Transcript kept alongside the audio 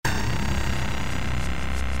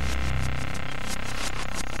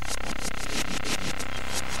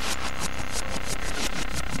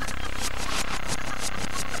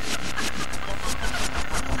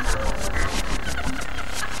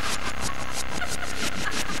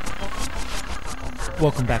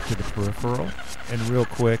Welcome back to The Peripheral. And real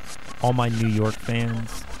quick, all my New York fans,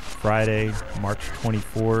 Friday, March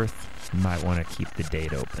 24th, you might want to keep the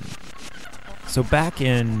date open. So back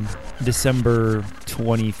in December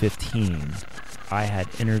 2015, I had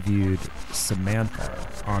interviewed Samantha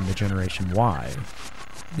on the Generation Y.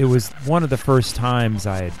 It was one of the first times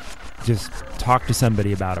I had just talked to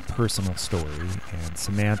somebody about a personal story, and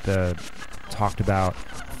Samantha talked about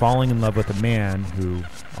falling in love with a man who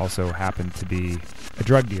also happened to be a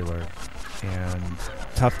drug dealer, and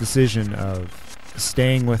tough decision of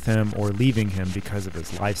staying with him or leaving him because of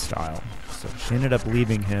his lifestyle. So she ended up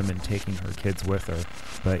leaving him and taking her kids with her,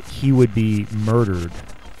 but he would be murdered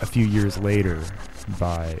a few years later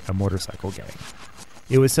by a motorcycle gang.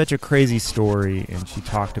 It was such a crazy story, and she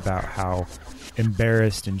talked about how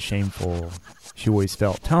embarrassed and shameful she always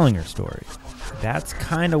felt telling her story. That's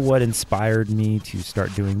kind of what inspired me to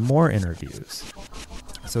start doing more interviews.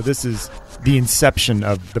 So this is the inception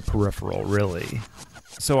of The Peripheral, really.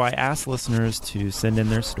 So I asked listeners to send in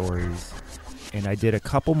their stories, and I did a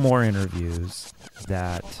couple more interviews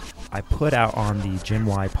that I put out on the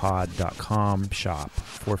genypod.com shop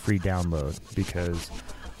for free download because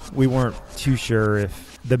we weren't too sure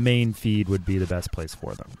if the main feed would be the best place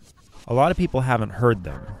for them. A lot of people haven't heard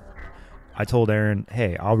them. I told Aaron,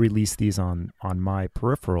 hey, I'll release these on my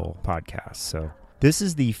Peripheral podcast. So this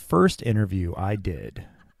is the first interview I did.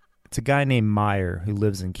 It's a guy named Meyer who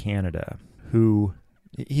lives in Canada, who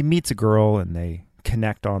he meets a girl and they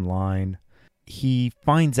connect online. He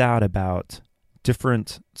finds out about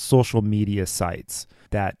different social media sites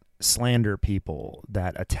that slander people,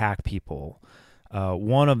 that attack people.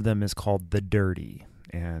 One of them is called The Dirty,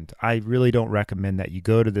 and I really don't recommend that you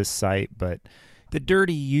go to this site, but The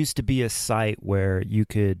Dirty used to be a site where you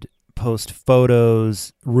could post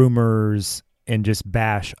photos, rumors, and just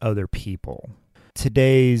bash other people.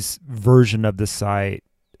 Today's version of the site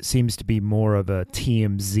seems to be more of a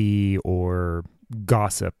TMZ or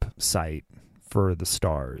gossip site for the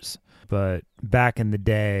stars. But back in the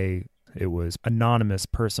day, it was anonymous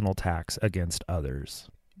personal attacks against others.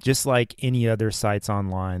 Just like any other sites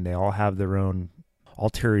online, they all have their own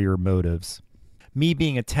ulterior motives. Me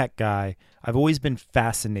being a tech guy, I've always been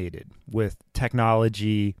fascinated with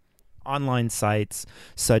technology, online sites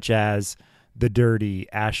such as The Dirty,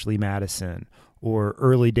 Ashley Madison, or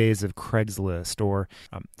early days of Craigslist, or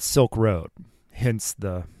Silk Road, hence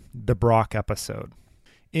the Brock episode.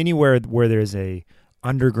 Anywhere where there's a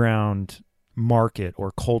underground market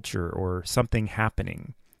or culture or something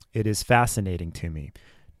happening, it is fascinating to me.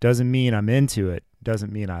 Doesn't mean I'm into it,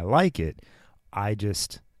 doesn't mean I like it. I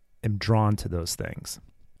just am drawn to those things.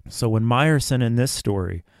 So when Meyer sent in this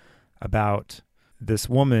story about this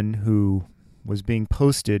woman who was being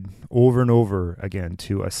posted over and over again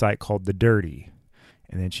to a site called The Dirty,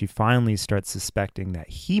 and then she finally starts suspecting that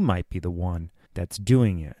he might be the one that's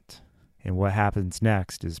doing it. And what happens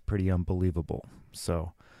next is pretty unbelievable.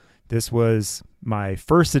 So this was my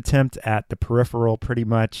first attempt at The Peripheral pretty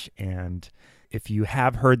much, and if you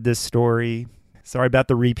have heard this story, sorry about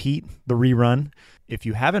the rerun. If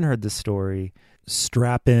you haven't heard this story,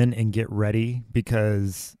 strap in and get ready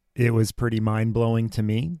because it was pretty mind-blowing to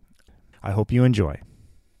me. I hope you enjoy.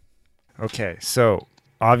 Okay, so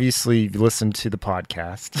obviously you've listened to the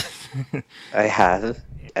podcast. I have.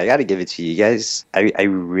 I got to give it to you guys. I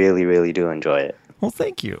really, really do enjoy it. Well,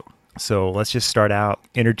 thank you. So let's just start out.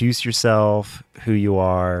 Introduce yourself, who you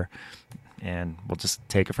are, and we'll just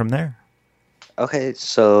take it from there. Okay,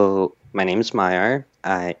 so my name is Mayar.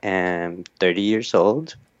 I am 30 years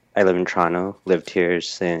old. I live in Toronto. Lived here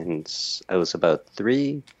since I was about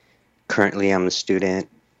 3. Currently, I'm a student.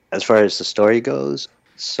 As far as the story goes,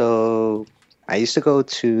 so I used to go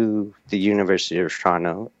to the University of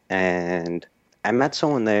Toronto, and I met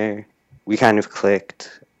someone there. We kind of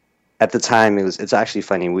clicked. At the time, it's actually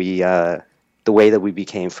funny. We the way that we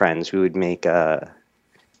became friends, we would make the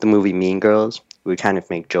movie Mean Girls. We would kind of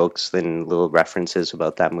make jokes and little references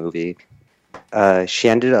about that movie. She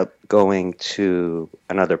ended up going to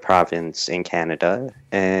another province in Canada,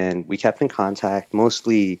 and we kept in contact. It's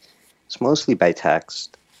mostly by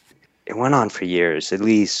text. It went on for years, at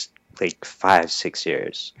least like 5-6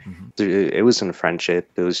 years. Mm-hmm. It wasn't a friendship.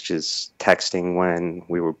 It was just texting when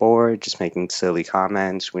we were bored, just making silly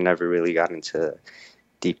comments. We never really got into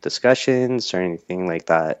deep discussions or anything like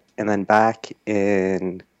that. And then back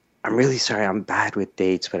in, I'm really sorry, I'm bad with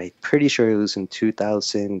dates, but I'm pretty sure it was in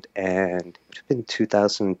 2000 and it would have been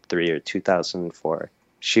 2003 or 2004.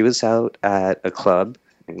 She was out at a club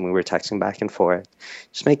and we were texting back and forth,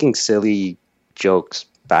 just making silly jokes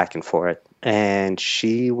back and forth. And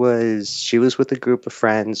she was with a group of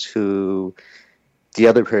friends who the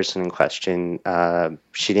other person in question,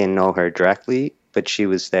 she didn't know her directly, but she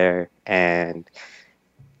was there, and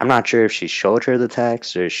I'm not sure if she showed her the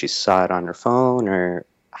text or she saw it on her phone or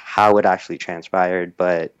how it actually transpired,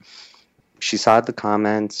 but she saw the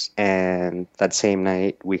comments, and that same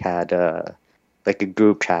night we had like a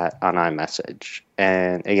group chat on iMessage,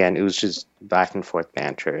 and again it was just back and forth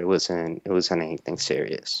banter. It wasn't anything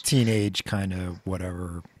serious. Teenage kind of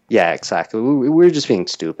whatever. Yeah, exactly. We were just being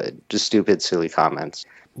stupid, just stupid, silly comments.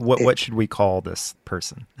 What should we call this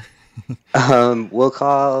person? We'll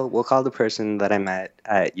call the person that I met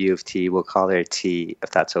at U of T. We'll call her T, if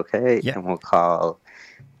that's okay, Yeah. and we'll call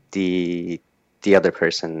the other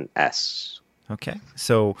person S. Okay.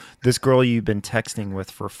 So this girl you've been texting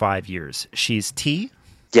with for 5 years, she's T?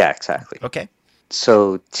 Yeah, exactly. Okay.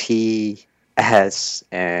 So T, S,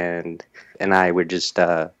 and I were just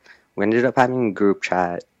we ended up having a group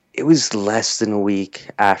chat. It was less than a week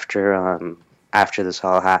after this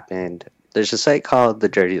all happened. There's a site called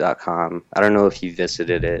thedirty.com. I don't know if you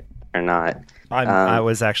visited it or not. I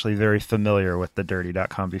was actually very familiar with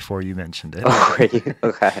thedirty.com before you mentioned it. Oh, were you?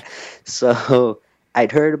 Okay. So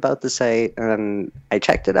I'd heard about the site and I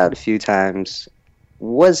checked it out a few times.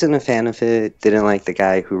 Wasn't a fan of it. Didn't like the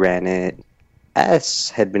guy who ran it. S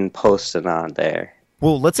had been posted on there.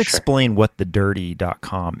 Well, let's Sure. explain what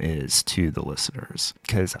thedirty.com is to the listeners,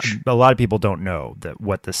 because a lot of people don't know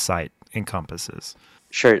what this site encompasses.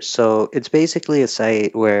 Sure. So it's basically a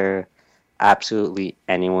site where absolutely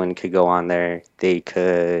anyone could go on there. They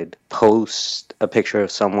could post a picture of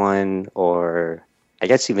someone, or I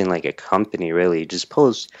guess even like a company, really. Just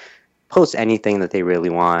post anything that they really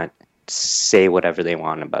want. Say whatever they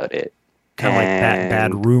want about it. Kind of like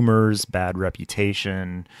bad And- rumors, bad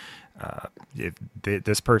reputation. If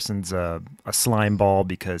this person's a slime ball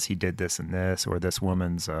because he did this and this, or this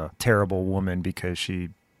woman's a terrible woman because she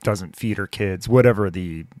doesn't feed her kids, whatever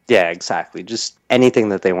the Yeah, exactly. Just anything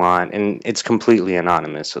that they want, and it's completely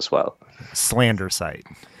anonymous as well. slander site.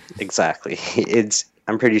 Exactly.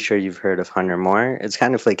 I'm pretty sure you've heard of Hunter Moore. It's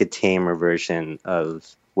kind of like a tamer version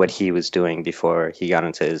of what he was doing before he got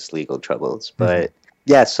into his legal troubles. But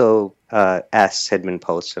yeah, so S had been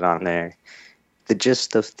posted on there. The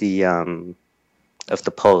gist of the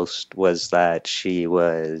post was that she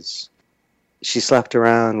slept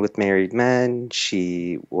around with married men.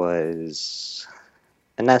 She was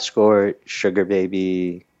an escort, sugar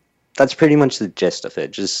baby. That's pretty much the gist of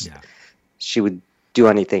it. Just Yeah. she would do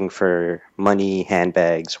anything for money,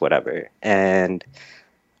 handbags, whatever. And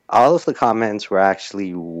all of the comments were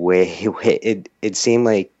actually way it seemed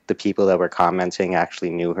like the people that were commenting actually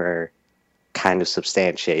knew her, kind of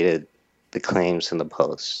substantiated the claims in the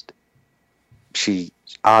post. She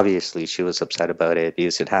was upset about it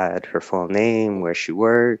because it had her full name, where she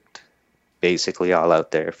worked, basically all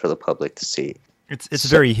out there for the public to see. It's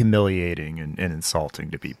very humiliating and insulting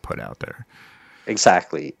to be put out there.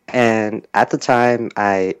 Exactly. And at the time,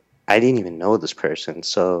 I didn't even know this person.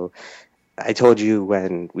 So I told you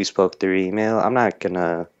when we spoke through email, I'm not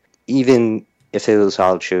gonna, even if it was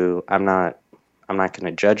all true, I'm not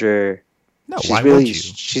gonna judge her. No, why would you?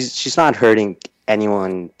 She's not hurting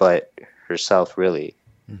anyone but herself, really,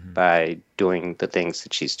 by doing the things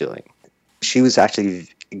that she's doing. She was actually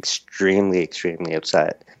extremely, extremely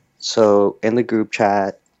upset. So in the group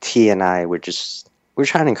chat, T and I we're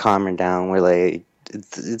trying to calm her down. We're like,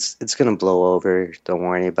 it's gonna blow over. Don't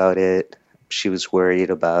worry about it. She was worried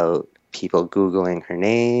about people Googling her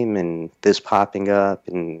name and this popping up,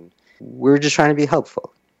 and we're just trying to be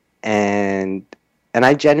helpful. And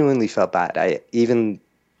I genuinely felt bad. I even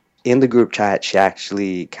in the group chat, she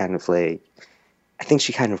actually kind of like, I think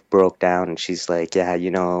she kind of broke down, and she's like, yeah,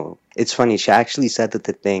 it's funny. She actually said that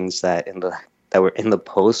the things that were in the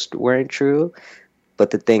post weren't true,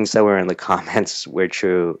 but the things that were in the comments were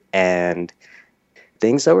true, and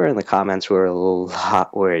things that were in the comments were a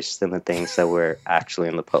lot worse than the things that were actually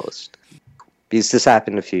in the post. Because this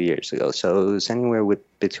happened a few years ago, so it was anywhere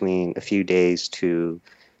between a few days to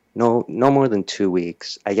no more than 2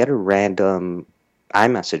 weeks. I get a random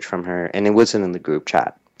iMessage from her, and it wasn't in the group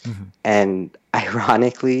chat. Mm-hmm. And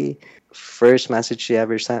ironically, first message she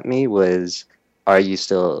ever sent me was, "Are you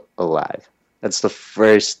still alive?" That's the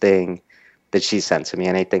first thing that she sent to me,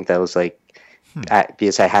 and I think that was like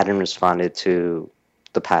because I hadn't responded to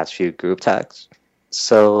the past few group texts.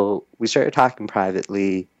 So we started talking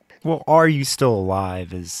privately. Well, are you still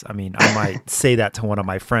alive I might say that to one of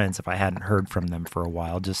my friends if I hadn't heard from them for a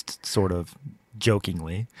while, just sort of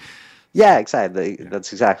jokingly. Yeah, exactly.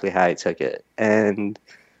 That's exactly how I took it. And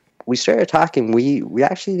we started talking. We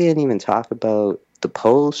actually didn't even talk about the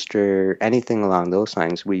post or anything along those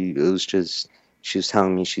lines. It was just She was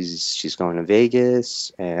telling me she's going to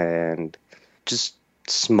Vegas, and just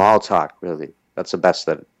small talk, really. That's the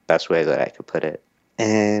best way that I could put it.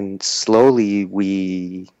 And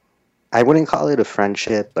slowly I wouldn't call it a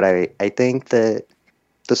friendship, but I think that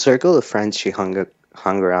the circle of friends she hung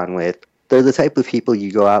around with, they're the type of people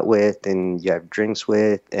you go out with and you have drinks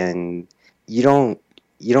with, and you don't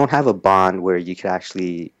have a bond where you could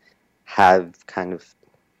actually have kind of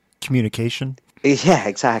Communication. yeah,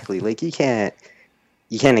 exactly. Like you can't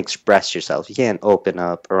express yourself. You can't open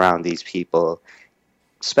up around these people,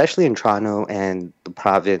 especially in Toronto and the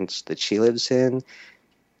province that she lives in.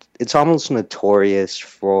 It's almost notorious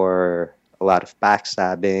for a lot of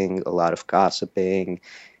backstabbing, a lot of gossiping.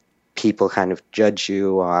 People kind of judge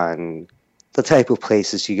you on the type of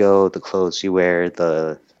places you go, the clothes you wear,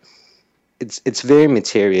 it's very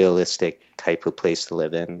materialistic type of place to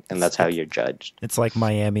live in, and that's how you're judged. It's like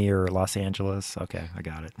Miami or Los Angeles. Okay, I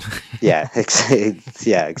got it. Yeah,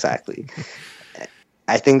 yeah, exactly.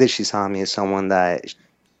 I think that she saw me as someone that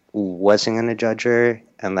wasn't going to judge her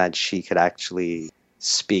and that she could actually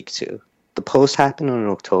speak to. The post happened in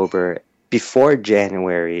October. Before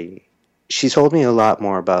January, she told me a lot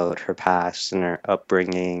more about her past and her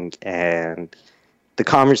upbringing, and the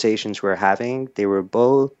conversations we're having, they were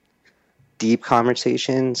both deep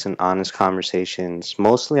conversations and honest conversations,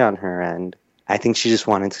 mostly on her end. I think she just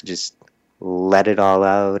wanted to just let it all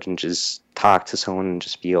out and just talk to someone and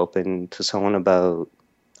just be open to someone about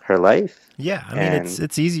her life. Yeah, I mean, And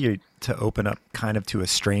it's easier to open up kind of to a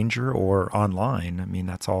stranger or online. I mean,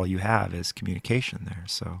 that's all you have is communication there.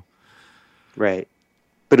 So right.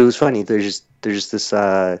 But it was funny. There's this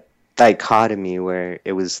dichotomy where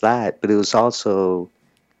it was that, but it was also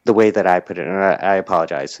the way that I put it. And I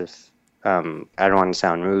apologize if I don't want to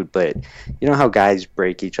sound rude, but you know how guys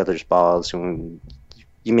break each other's balls and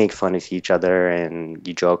you make fun of each other and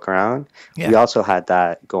you joke around. Yeah. We also had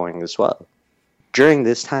that going as well. During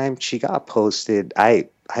this time, she got posted. I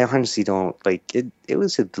honestly don't like it. It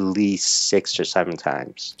was at least 6 or 7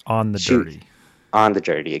 times on the She- dirty. on the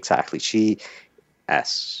dirty. Exactly. She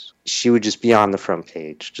would just be on the front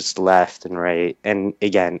page, just left and right. And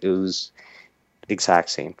again, it was the exact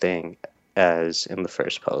same thing as in the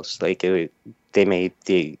first post. Like they made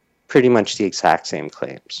pretty much the exact same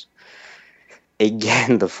claims.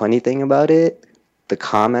 Again, the funny thing about it, the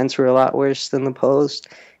comments were a lot worse than the post.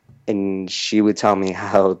 And she would tell me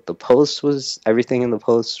how everything in the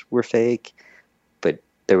post were fake, but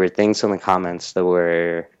there were things in the comments that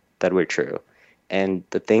were true. And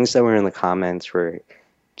the things that were in the comments were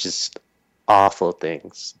just awful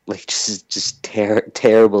things, like just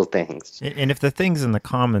terrible things. And if the things in the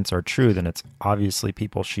comments are true, then it's obviously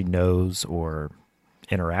people she knows or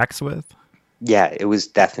interacts with. Yeah, it was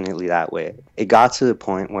definitely that way. It got to the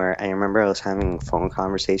point where I remember I was having a phone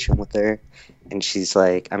conversation with her, and she's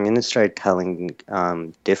like, I'm going to start telling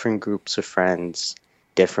different groups of friends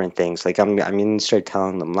different things. Like, I'm going to start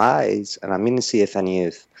telling them lies, and I'm going to see if any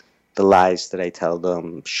of the lies that I tell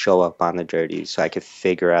them show up on the dirty so I could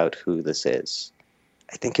figure out who this is.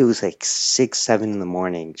 I think it was like 6, 7 in the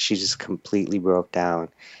morning. She just completely broke down,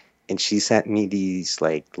 and she sent me these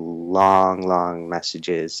like long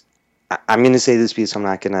messages. I'm going to say this because I'm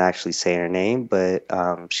not going to actually say her name, but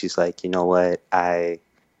she's like, you know what? I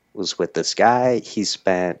was with this guy. He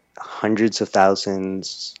spent hundreds of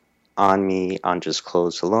thousands on me on just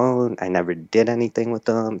clothes alone. I never did anything with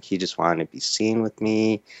him. He just wanted to be seen with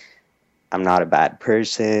me. I'm not a bad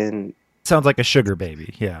person. Sounds like a sugar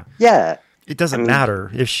baby. Yeah. Yeah, It doesn't I mean-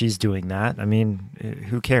 matter if she's doing that. I mean,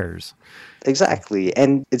 who cares? exactly.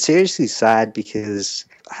 And it's seriously sad because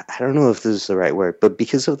I don't know if this is the right word, but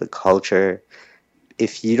because of the culture,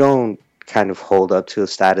 if you don't kind of hold up to a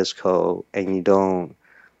status quo and you don't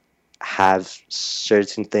have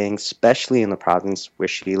certain things, especially in the province where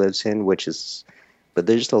she lives in, but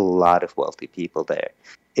there's a lot of wealthy people there.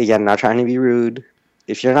 Again, not trying to be rude.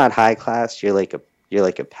 If you're not high class, you're like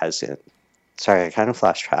a peasant. Sorry, I kind of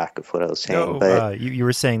lost track of what I was saying, but You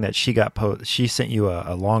were saying that she sent you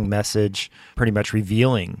a long message pretty much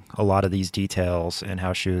revealing a lot of these details and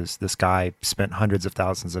how this guy spent hundreds of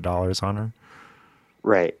thousands of dollars on her.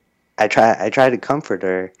 right. I try to comfort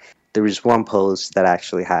her. There was one post that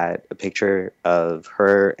actually had a picture of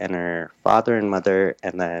her and her father and mother,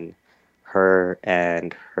 and then her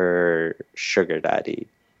and her sugar daddy.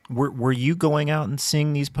 Were you going out and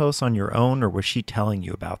seeing these posts on your own, or was she telling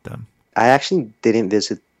you about them? I actually didn't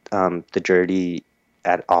visit the Dirty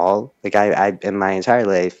at all. Like I in my entire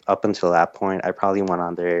life up until that point, I probably went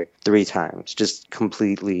on there 3 times, just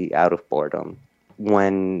completely out of boredom.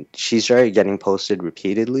 When she started getting posted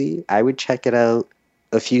repeatedly, I would check it out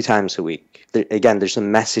a few times a week. Again, there's a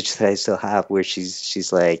message that I still have where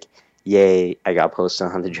she's like, "Yay, I got posted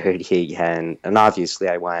on the Dirty again," and obviously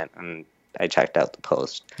I went and I checked out the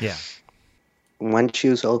post. Yeah. When she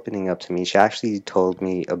was opening up to me, she actually told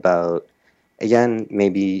me about, again,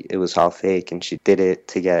 maybe it was all fake and she did it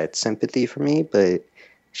to get sympathy for me, but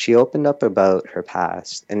she opened up about her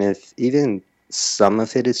past. And if even some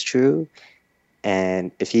of it is true,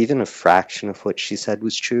 and if even a fraction of what she said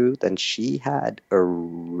was true, then she had a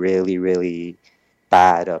really, really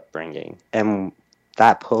bad upbringing. And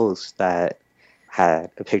that post that had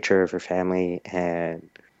a picture of her family and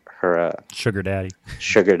her sugar daddy,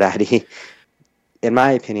 in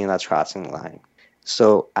my opinion, that's crossing the line.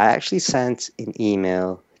 So I actually sent an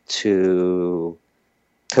email to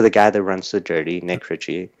the guy that runs the Dirty, Nick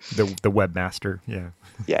Ritchie. The webmaster, yeah.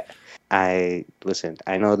 Yeah. I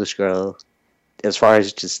know this girl. As far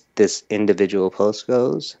as just this individual post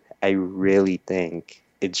goes, I really think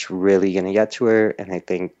it's really going to get to her. And I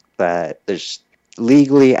think that there's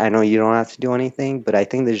legally, I know you don't have to do anything, but I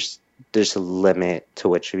think there's a limit to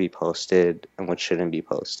what should be posted and what shouldn't be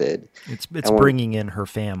posted. It's bringing in her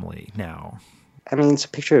family now. I mean, it's a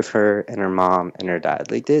picture of her and her mom and her dad.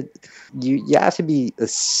 Like, you have to be a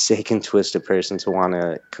sick and twisted person to want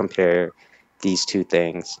to compare these two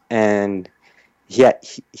things. And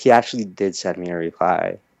yet, he actually did send me a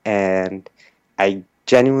reply, and I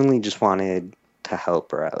genuinely just wanted to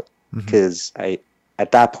help her out because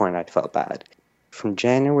at that point I felt bad. From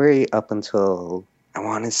January up until, I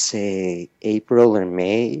want to say, April or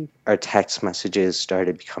May, our text messages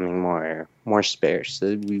started becoming more sparse.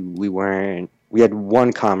 We had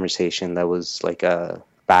one conversation that was like a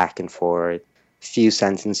back and forth, few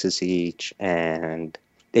sentences each, and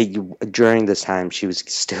during this time she was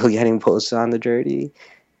still getting posted on the Dirty,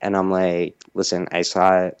 and I'm like, listen, I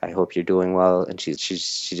saw it, I hope you're doing well. And she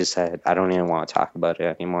just said, I don't even want to talk about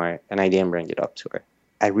it anymore, and I didn't bring it up to her.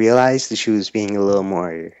 I realized that she was being a little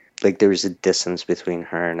more, like, there was a distance between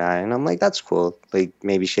her and I, and I'm like, that's cool. Like,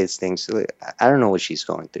 maybe she has things, I don't know what she's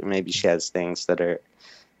going through. Maybe she has things that are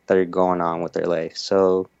going on with her life.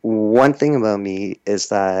 So one thing about me is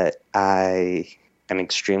that I am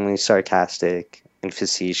extremely sarcastic and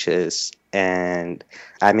facetious, and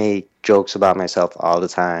I make jokes about myself all the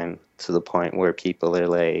time to the point where people are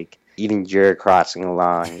like, even you're crossing a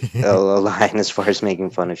line as far as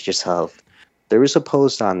making fun of yourself. There was a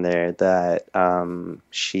post on there that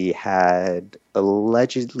she had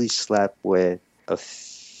allegedly slept with a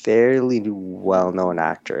fairly well-known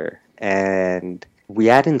actor, and we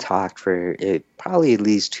hadn't talked for probably at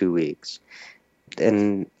least 2 weeks.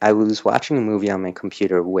 And I was watching a movie on my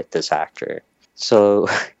computer with this actor. So,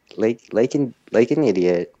 like an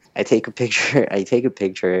idiot, I take a picture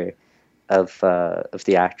of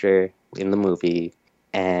the actor in the movie,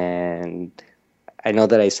 and I know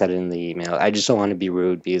that I said it in the email. I just don't want to be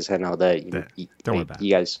rude because I know that don't worry about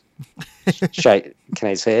you guys. Can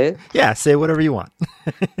I say it? Yeah, say whatever you want.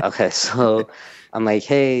 Okay, so I'm like,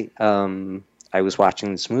 hey, I was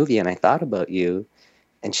watching this movie and I thought about you.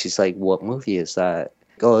 And she's like, what movie is that?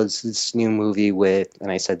 Oh, it's this new movie with,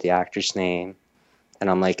 and I said the actor's name. And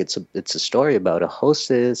I'm like, it's a story about a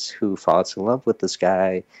hostess who falls in love with this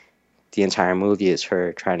guy. The entire movie is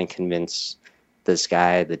her trying to convince this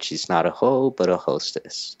guy that she's not a hoe, but a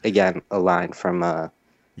hostess. Again, a line from a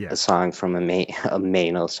song from a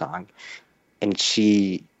Mano song. And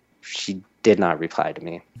she did not reply to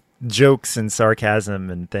me. Jokes and sarcasm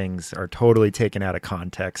and things are totally taken out of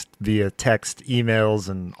context via text, emails,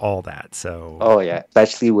 and all that. So, oh yeah,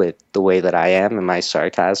 especially with the way that I am and my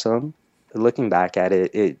sarcasm. Looking back at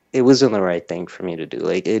it, it wasn't the right thing for me to do.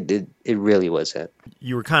 Like it really wasn't.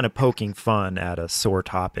 You were kind of poking fun at a sore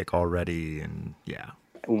topic already, and yeah.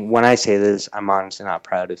 When I say this, I'm honestly not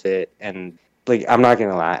proud of it, and like I'm not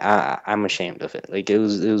gonna lie, I'm ashamed of it. Like it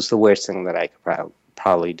was the worst thing that I could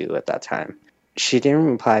probably do at that time. She didn't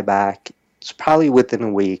reply back. It's probably within a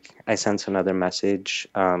week. I sent another message.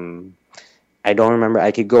 I don't remember.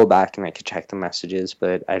 I could go back and I could check the messages,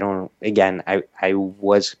 but I don't. Again, I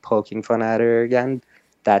was poking fun at her again.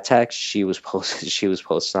 That text, she was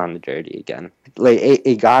posted on the Dirty again. Like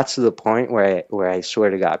it got to the point where I swear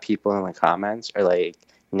to God, people in the comments are like,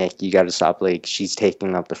 Nick, you got to stop. Like she's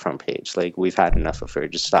taking up the front page. Like we've had enough of her.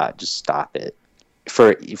 Just stop it.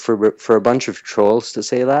 For a bunch of trolls to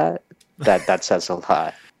say that says a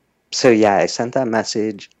lot. So yeah, I sent that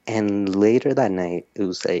message, and later that night, it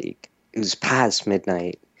was past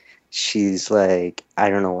midnight. She's like,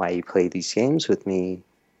 I don't know why you play these games with me.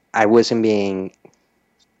 I wasn't being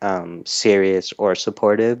serious or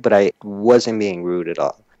supportive, but I wasn't being rude at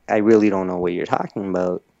all. I really don't know what you're talking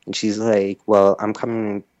about. And she's like, well, I'm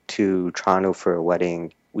coming to Toronto for a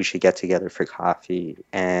wedding. We should get together for coffee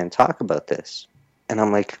and talk about this. And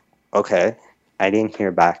I'm like, okay. I didn't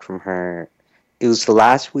hear back from her. It was the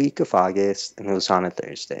last week of August, and it was on a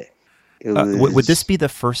Thursday. It would this be the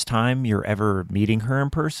first time you're ever meeting her in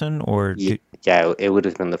person, or? Yeah, it would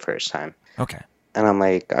have been the first time. Okay. And I'm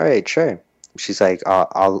like, all right, sure. She's like,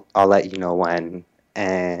 I'll let you know when,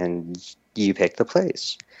 and you pick the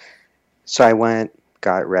place. So I went,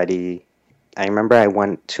 got ready. I remember I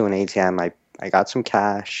went to an ATM. I got some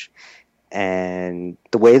cash, and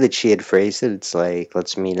the way that she had phrased it, it's like,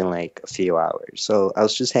 let's meet in like a few hours. So I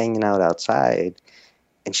was just hanging out outside,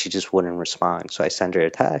 and she just wouldn't respond. So I sent her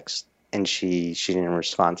a text, and she didn't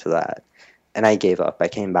respond to that. And I gave up. I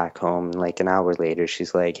came back home, and like an hour later,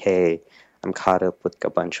 she's like, hey, I'm caught up with a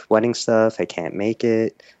bunch of wedding stuff. I can't make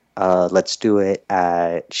it. Let's do it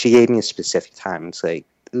at... She gave me a specific time. It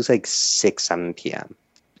was like 6, 7 p.m.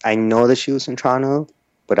 I know that she was in Toronto,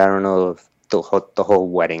 but I don't know if the whole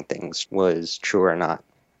wedding thing was true or not.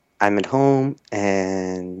 I'm at home,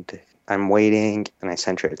 and I'm waiting, and I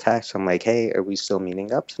sent her a text. I'm like, hey, are we still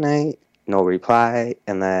meeting up tonight? No reply.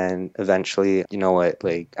 And then eventually, you know what,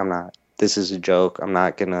 like, this is a joke. I'm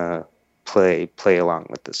not gonna play along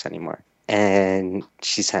with this anymore. And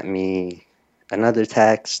she sent me another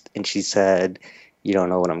text, and she said, you don't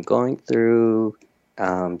know what I'm going through.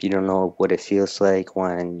 You don't know what it feels like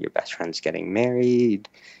when your best friend's getting married.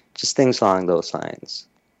 Just things along those lines.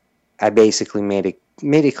 I basically made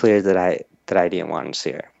it clear that I didn't want to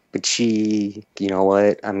see her. But she, you know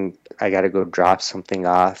what, I gotta go drop something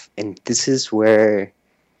off. And this is where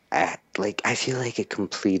I feel like a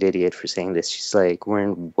complete idiot for saying this. She's like, we're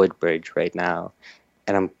in Woodbridge right now,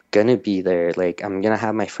 and I'm gonna be there. Like, I'm gonna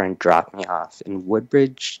have my friend drop me off in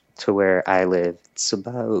Woodbridge to where I live. It's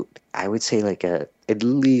about, I would say, like at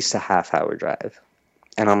least a half-hour drive.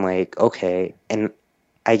 And I'm like, okay. And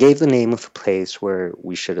I gave the name of the place where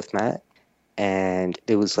we should have met, and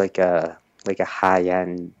it was like a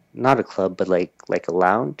high-end, not a club, but like a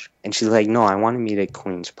lounge. And she's like, no, I want to meet at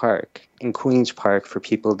Queen's Park. In Queen's Park, for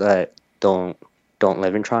people that don't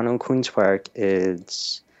live in Toronto, Queen's Park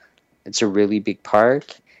it's a really big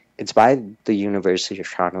park. It's by the University of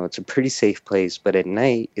Toronto. It's a pretty safe place, but at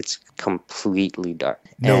night it's completely dark.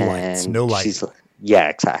 No lights. Yeah,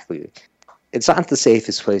 exactly. It's not the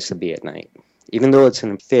safest place to be at night, even though it's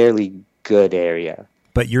in a fairly good area.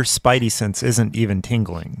 But your spidey sense isn't even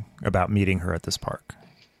tingling about meeting her at this park.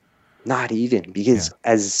 Not even, because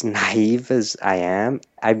as naive as I am,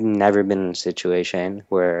 I've never been in a situation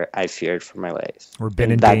where I feared for my life. Or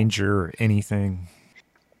been in danger or anything.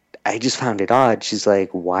 I just found it odd. She's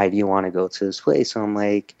like, why do you want to go to this place? And I'm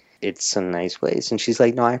like, it's a nice place. And she's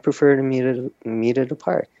like, no, I prefer to meet at a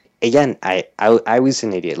park. Again, I was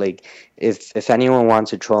an idiot. Like, if anyone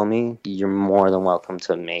wants to troll me, you're more than welcome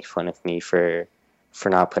to make fun of me for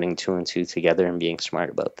not putting 2 and 2 together and being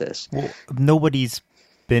smart about this. Well, nobody's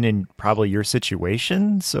been in probably your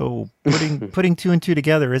situation, so putting 2 and 2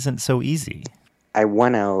 together isn't so easy. I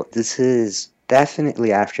went out. This is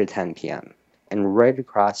definitely after 10 p.m. And right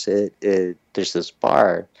across it, there's this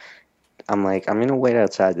bar. I'm like, I'm gonna wait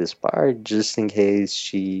outside this bar just in case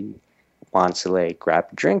she wants to like grab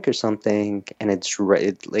a drink or something. And it's a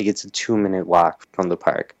 2-minute walk from the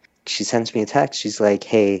park. She sends me a text. She's like,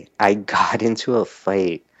 hey, I got into a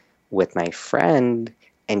fight with my friend,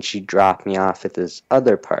 and she dropped me off at this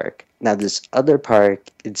other park. Now, this other park,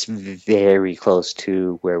 it's very close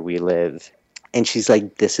to where we live. And she's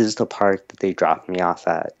like, this is the park that they dropped me off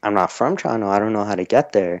at. I'm not from Toronto. I don't know how to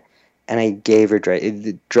get there. And I gave her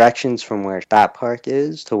the directions from where that park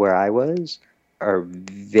is to where I was are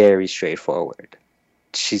very straightforward.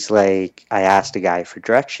 She's like, I asked a guy for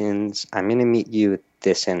directions. I'm going to meet you at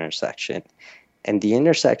this intersection. And the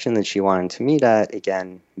intersection that she wanted to meet at,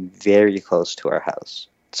 again, very close to our house.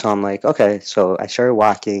 So I'm like, okay. So I started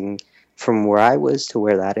walking from where I was to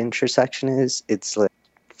where that intersection is. It's like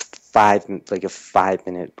a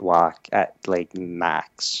 5-minute walk at like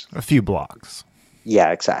max. A few blocks.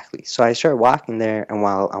 Yeah, exactly. So I started walking there, and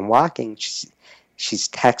while I'm walking, she's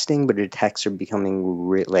texting, but her texts are becoming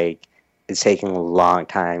it's taking a long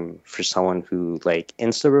time for someone who like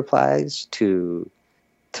insta replies to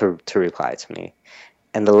reply to me.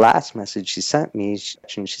 And the last message she sent me,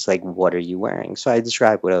 she's like, what are you wearing? So I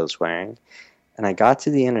described what I was wearing, and I got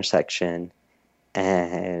to the intersection,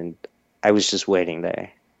 and I was just waiting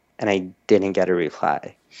there, and I didn't get a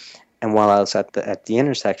reply. And while I was at the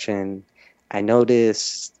intersection, I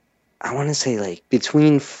noticed, I want to say like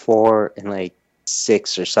between 4 and like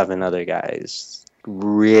 6 or 7 other guys,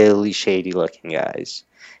 really shady looking guys.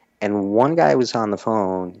 And one guy was on the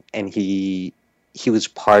phone, and he he was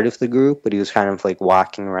part of the group, but he was kind of like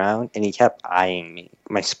walking around and he kept eyeing me.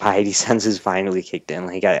 My spidey senses finally kicked in.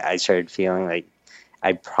 Like I started feeling like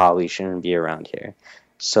I probably shouldn't be around here.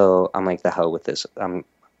 So I'm like, the hell with this. I'm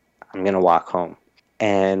gonna walk home.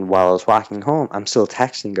 And while I was walking home, I'm still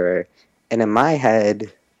texting her. And in my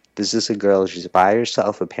head, this is a girl, she's by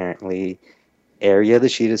herself apparently, area that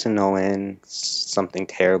she doesn't know in, something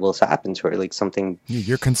terrible has happened to her, like something.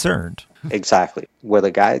 You're concerned. Exactly. Where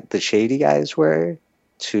the shady guys were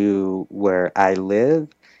to where I live,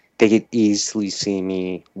 they could easily see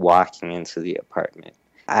me walking into the apartment.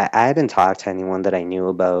 I hadn't talked to anyone that I knew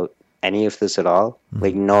about any of this at all. Mm-hmm.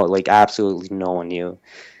 Like, no, like absolutely no one knew.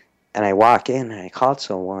 And I walk in and I called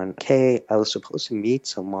someone, hey, I was supposed to meet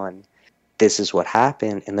someone. This is what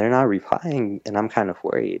happened. And they're not replying. And I'm kind of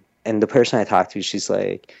worried. And the person I talked to, she's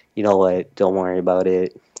like, you know what? Don't worry about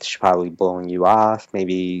it. She's probably blowing you off.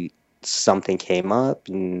 Maybe something came up.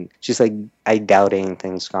 And she's like, I doubt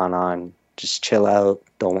anything's gone on. Just chill out.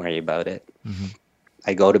 Don't worry about it. Mm-hmm.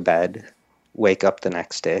 I go to bed, wake up the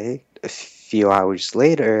next day. A few hours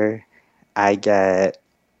later, I get,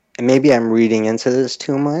 and maybe I'm reading into this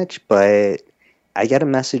too much, but I get a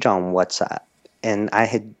message on WhatsApp. And I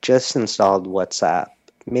had just installed WhatsApp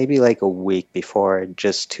maybe like a week before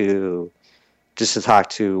just to talk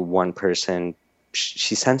to one person.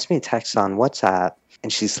 She sends me a text on WhatsApp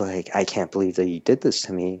and she's like, I can't believe that you did this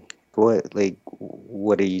to me.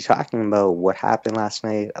 What are you talking about? What happened last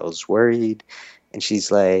night? I was worried. And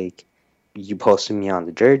she's like, you posted me on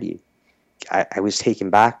the dirty. I was taken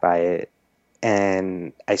back by it.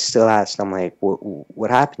 And I still asked, I'm like,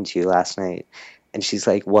 what happened to you last night? And she's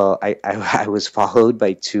like, well, I was followed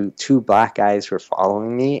by two black guys were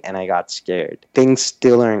following me, and I got scared. Things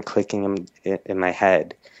still aren't clicking in my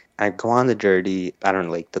head. I go on the dirty. I don't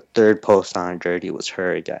know, like the third post on dirty was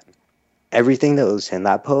her again. Everything that was in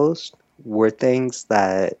that post were things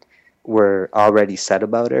that were already said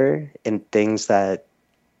about her and things that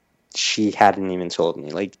she hadn't even told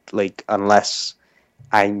me. Like unless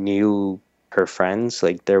I knew her friends,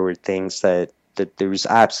 like there were things that there was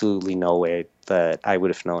absolutely no way that I would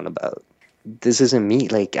have known about. This isn't me.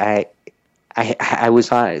 Like I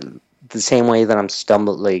was on the same way that I'm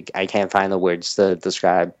stumbled. Like I can't find the words to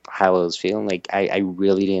describe how I was feeling. Like I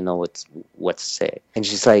really didn't know what to say. And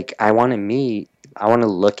she's like, I want to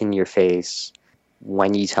look in your face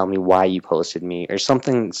when you tell me why you posted me, or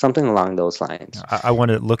something along those lines. I want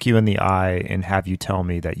to look you in the eye and have you tell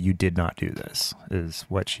me that you did not do this, is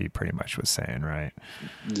what she pretty much was saying, right?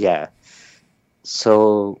 Yeah.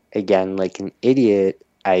 So again, like an idiot,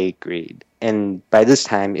 I agreed. And by this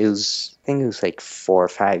time, I think it was like 4 or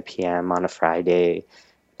 5 p.m. on a Friday.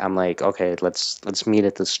 I'm like, okay, let's meet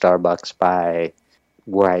at the Starbucks by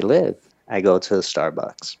where I live. I go to the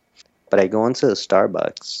Starbucks. But I go into the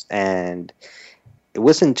Starbucks, and it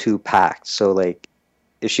wasn't too packed. So, like,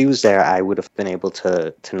 if she was there, I would have been able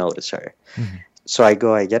to notice her. Mm-hmm. So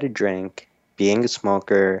I get a drink. Being a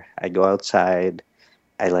smoker, I go outside.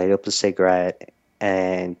 I light up a cigarette,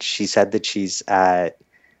 and she said that she's at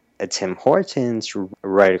a Tim Hortons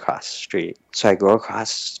right across the street. So I go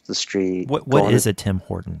across the street. What is a Tim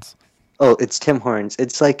Hortons? Oh, it's Tim Hortons.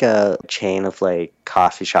 It's like a chain of like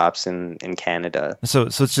coffee shops in Canada. So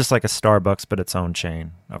it's just like a Starbucks, but its own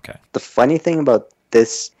chain. Okay. The funny thing about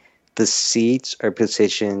this, the seats are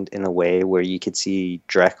positioned in a way where you could see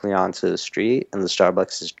directly onto the street, and the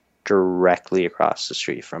Starbucks is directly across the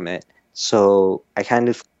street from it. So I kind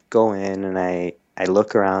of go in and I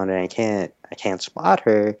look around and I can't spot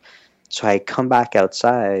her. So I come back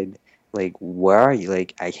outside, like, where are you?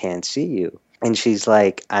 Like, I can't see you. And she's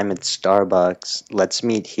like, I'm at Starbucks. Let's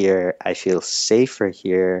meet here. I feel safer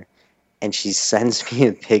here. And she sends me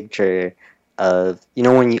a picture of, you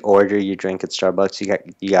know, when you order your drink at Starbucks,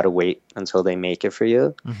 you got to wait until they make it for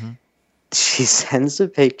you. Mm-hmm. She sends a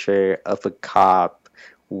picture of a cop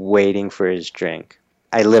waiting for his drink.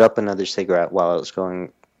 I lit up another cigarette while I was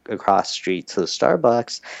going across the street to the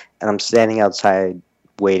Starbucks, and I'm standing outside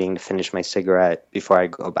waiting to finish my cigarette before I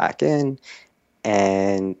go back in.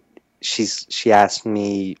 And she asked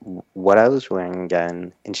me what I was wearing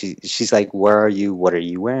again, and she's like, where are you? What are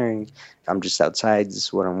you wearing? I'm just outside. This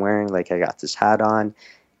is what I'm wearing. Like, I got this hat on.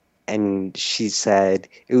 And she said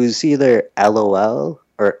it was either LOL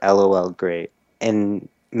or LOL great. And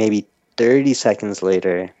maybe 30 seconds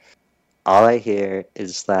later, all I hear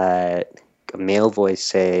is that a male voice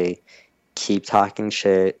say, keep talking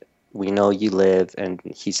shit. We know you live. And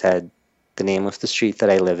he said the name of the street that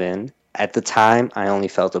I live in. At the time, I only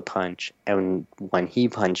felt a punch. And when he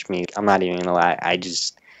punched me, I'm not even gonna lie, I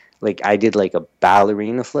just, like, I did like a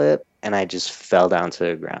ballerina flip and I just fell down to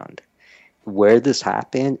the ground. Where this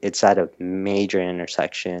happened, it's at a major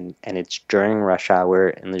intersection, and it's during rush hour,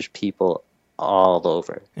 and there's people all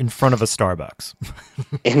over. In front of a Starbucks.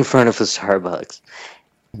 In front of a Starbucks.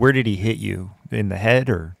 Where did he hit you? In the head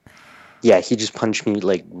or? Yeah, he just punched me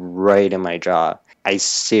like right in my jaw. I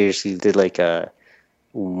seriously did like a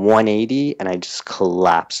 180 and I just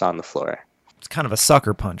collapsed on the floor. It's kind of a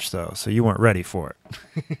sucker punch though, so you weren't ready for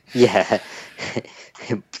it. Yeah.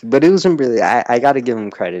 But it wasn't really, I got to give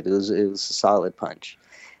him credit. It was a solid punch.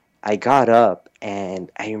 I got up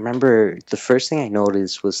and I remember the first thing I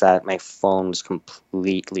noticed was that my phone was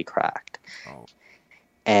completely cracked. Oh.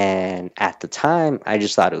 And at the time, I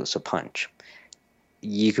just thought it was a punch.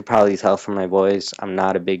 You could probably tell from my voice, I'm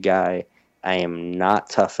not a big guy. I am not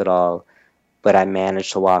tough at all, but I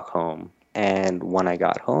managed to walk home. And when I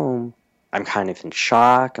got home, I'm kind of in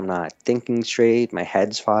shock. I'm not thinking straight. My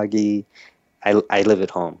head's foggy. I live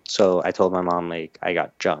at home. So I told my mom, like, I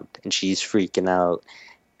got jumped. And she's freaking out.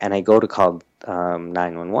 And I go to call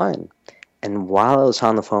 911. And while I was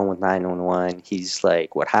on the phone with 911, he's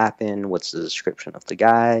like, what happened? What's the description of the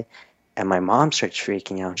guy? And my mom starts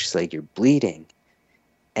freaking out. She's like, you're bleeding.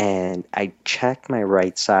 And I checked my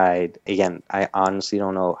right side. Again, I honestly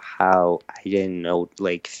don't know how I didn't know,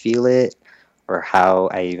 like, feel it or how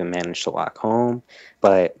I even managed to walk home.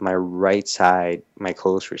 But my right side, my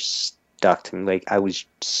clothes were stuck to me. Like, I was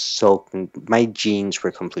soaked. My jeans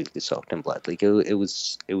were completely soaked in blood. Like, it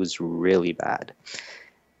was really bad.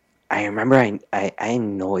 I remember I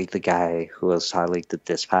annoyed the guy who was like the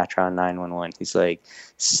dispatcher on 911. He's like,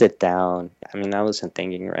 sit down. I mean, I wasn't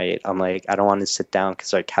thinking right. I'm like, I don't want to sit down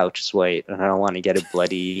because our couch is white and I don't want to get it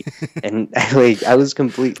bloody. And I was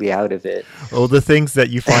completely out of it. Oh, the things that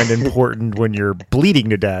you find important when you're bleeding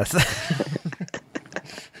to death.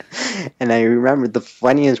 And I remember the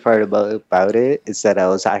funniest part about it is that I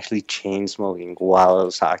was actually chain smoking while I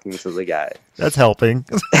was talking to the guy. That's helping.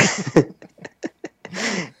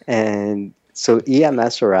 And so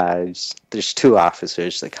EMS arrives. There's two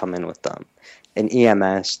officers that come in with them. And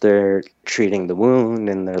EMS, they're treating the wound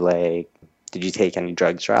and they're like, did you take any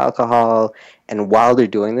drugs or alcohol? And while they're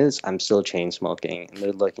doing this, I'm still chain smoking. And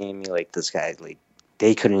they're looking at me like this guy, like,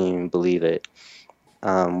 they couldn't even believe it.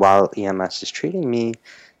 While EMS is treating me,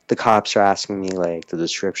 the cops are asking me, like, the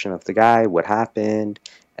description of the guy, what happened.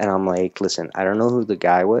 And I'm like, listen, I don't know who the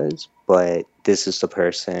guy was, but this is the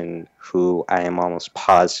person who I am almost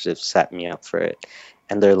positive set me up for it.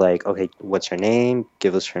 And they're like, okay, what's her name?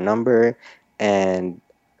 Give us her number. And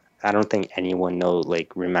I don't think anyone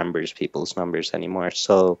remembers people's numbers anymore.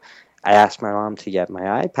 So I asked my mom to get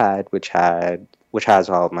my iPad, which has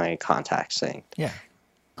all of my contacts synced. Yeah.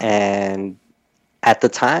 And at the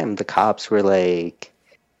time, the cops were like,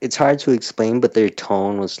 it's hard to explain, but their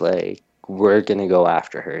tone was like, we're going to go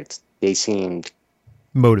after her. They seemed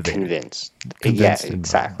motivated. Convinced. Yeah, Convinced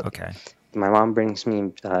exactly. Okay. My mom brings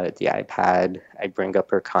me the iPad. I bring up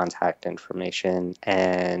her contact information,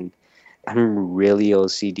 and I'm really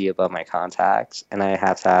OCD about my contacts, and I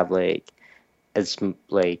have to have as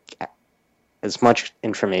much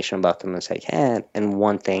information about them as I can. And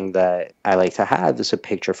one thing that I like to have is a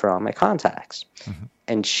picture for all my contacts. Mm-hmm.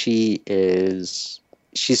 And she's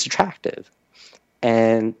attractive.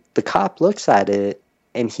 And the cop looks at it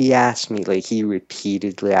and he asked me, he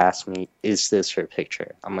repeatedly asked me, is this her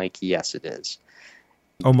picture? I'm like, yes, it is.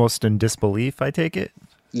 Almost in disbelief, I take it?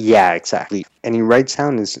 Yeah, exactly. And he writes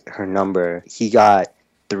down her number. He got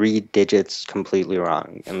 3 digits completely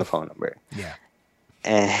wrong in the phone number. Yeah.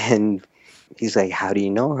 And he's like, how do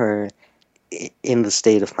you know her? In the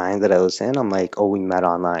state of mind that I was in, I'm like, oh, we met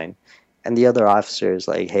online. And the other officer is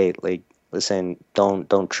like, hey, listen,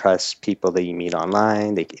 don't trust people that you meet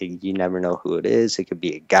online. You never know who it is. It could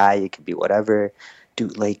be a guy. It could be whatever.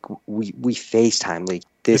 Dude, we FaceTime.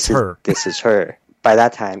 This is her. By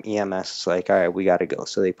that time, EMS is like, all right, we got to go.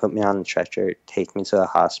 So they put me on the stretcher, take me to the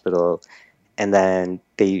hospital, and then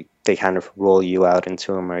they kind of roll you out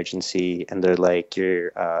into emergency, and they're like,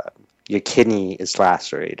 your kidney is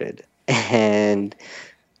lacerated. And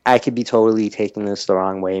I could be totally taking this the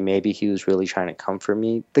wrong way. Maybe he was really trying to comfort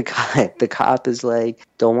me. The cop is like,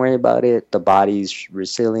 don't worry about it. The body's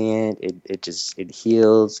resilient. It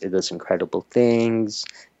heals. It does incredible things.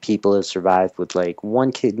 People have survived with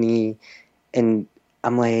 1 kidney. And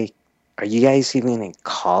I'm like, are you guys even going to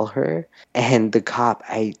call her? And the cop,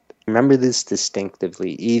 I remember this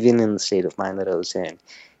distinctively, even in the state of mind that I was in.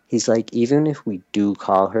 He's like, even if we do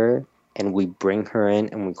call her and we bring her in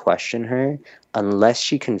and we question her, unless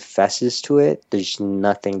she confesses to it, there's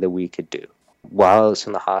nothing that we could do. While I was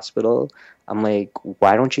in the hospital, I'm like,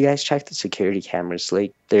 why don't you guys check the security cameras?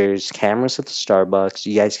 There's cameras at the Starbucks.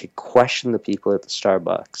 You guys could question the people at the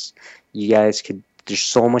Starbucks. You guys could, there's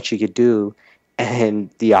so much you could do. And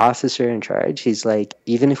the officer in charge, he's like,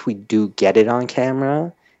 even if we do get it on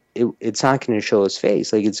camera, it's not going to show his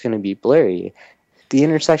face. Like, it's going to be blurry. The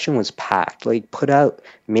intersection was packed. Like, put out,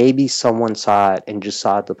 maybe someone saw it and just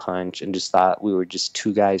saw the punch and just thought we were just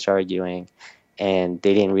two guys arguing, and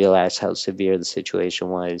they didn't realize how severe the situation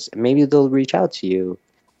was. Maybe they'll reach out to you.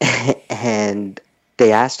 And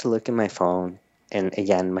they asked to look at my phone. And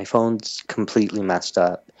again, my phone's completely messed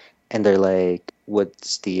up. And they're like,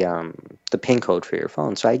 what's the PIN code for your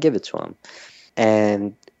phone? So I give it to them.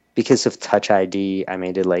 And because of Touch ID, I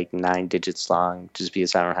made it like 9 digits long just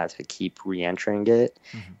because I don't have to keep re-entering it.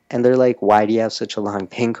 Mm-hmm. And they're like, why do you have such a long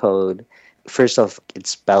PIN code? First off, it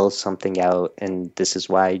spells something out, and this is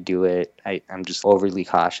why I do it. I'm just overly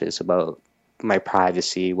cautious about my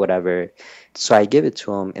privacy, whatever. So I give it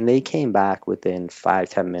to them, and they came back within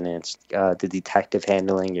 5-10 minutes. The detective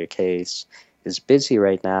handling your case is busy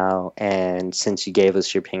right now, and since you gave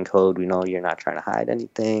us your PIN code, we know you're not trying to hide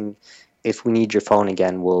anything. If we need your phone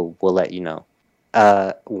again, we'll let you know.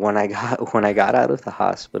 When I got out of the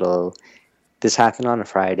hospital, this happened on a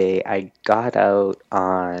Friday. I got out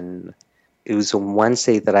on, it was a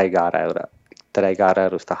Wednesday that I got out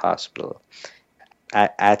of the hospital. I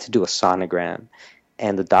had to do a sonogram,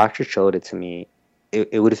 and the doctor showed it to me.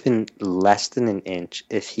 It would have been less than an inch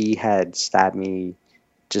if he had stabbed me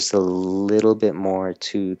just a little bit more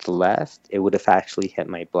to the left. It would have actually hit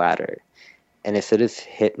my bladder. And if it had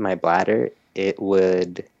hit my bladder, it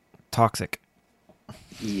would... Toxic.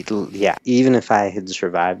 Yeah. Even if I had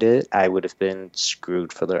survived it, I would have been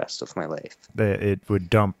screwed for the rest of my life. It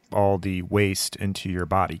would dump all the waste into your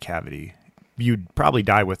body cavity. You'd probably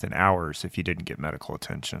die within hours if you didn't get medical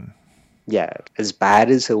attention. Yeah. As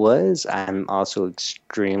bad as it was, I'm also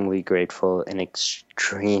extremely grateful and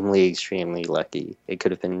extremely, extremely lucky. It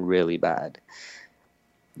could have been really bad.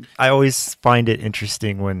 I always find it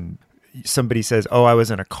interesting when somebody says, oh, I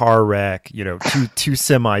was in a car wreck, two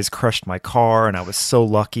semis crushed my car and I was so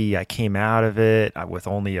lucky I came out of it with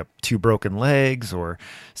only 2 broken legs. Or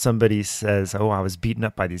somebody says, oh, I was beaten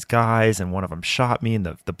up by these guys and one of them shot me and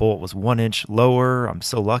the bullet was 1 inch lower. I'm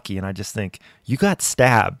so lucky. And I just think, you got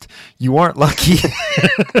stabbed. You aren't lucky.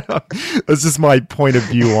 That's just my point of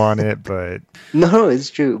view on it. But no, it's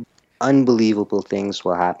true. Unbelievable things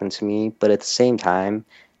will happen to me. But at the same time,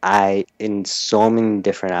 in so many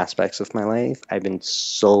different aspects of my life, I've been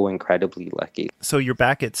so incredibly lucky. So you're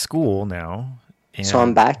back at school now. So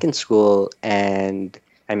I'm back in school, and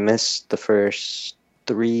I missed the first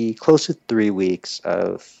close to 3 weeks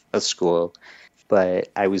of school, but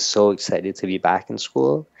I was so excited to be back in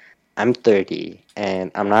school. I'm 30, and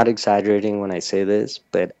I'm not exaggerating when I say this,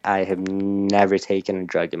 but I have never taken a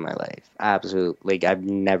drug in my life. Absolutely. Like, I've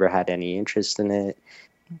never had any interest in it.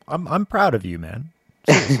 I'm proud of you, man.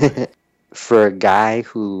 For a guy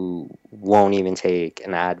who won't even take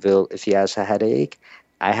an Advil if he has a headache,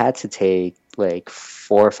 I had to take like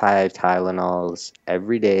 4 or 5 Tylenols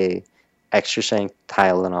every day, extra strength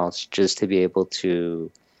Tylenols, just to be able to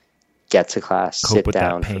get to class, cope sit with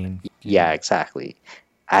down. That pain. Yeah, exactly.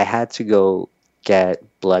 I had to go get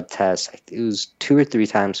blood tests. It was 2 or 3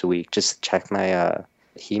 times a week just to check my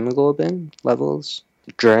hemoglobin levels.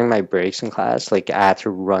 During my breaks in class, like, I had to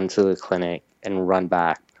run to the clinic and run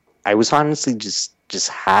back. I was honestly just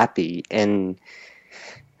happy, and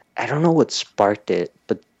I don't know what sparked it,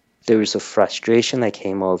 but there was a frustration that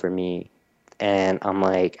came over me, and I'm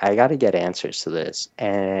like, I gotta get answers to this.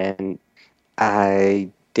 And I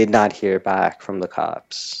did not hear back from the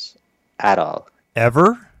cops at all.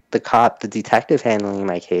 Ever? The detective handling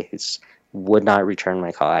my case would not return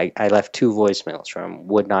my call. I left 2 voicemails from him,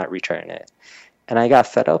 would not return it. And I got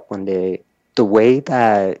fed up one day. The way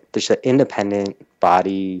that there's an independent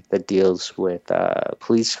body that deals with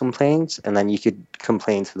police complaints, and then you could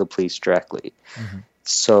complain to the police directly. Mm-hmm.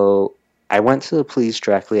 So I went to the police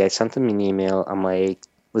directly. I sent them an email. I'm like,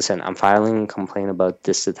 listen, I'm filing a complaint about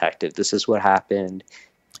this detective. This is what happened.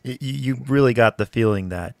 You really got the feeling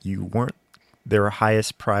that you weren't their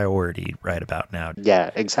highest priority right about now.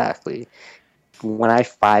 Yeah, exactly. When I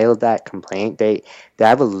filed that complaint, they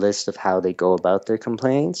have a list of how they go about their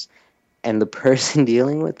complaints. And the person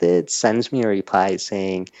dealing with it sends me a reply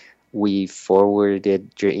saying, we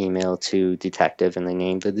forwarded your email to detective, and they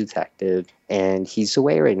named the detective, and he's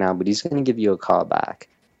away right now, but he's going to give you a call back.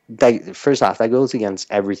 First off, that goes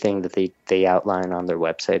against everything that they outline on their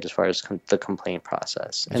website as far as the complaint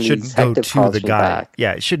process. And it shouldn't go to the guy. Back.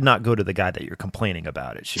 Yeah, it should not go to the guy that you're complaining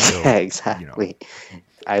about. It should go. Yeah, exactly.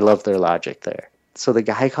 I love their logic there. So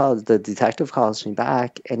the detective calls me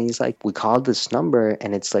back and he's like, we called this number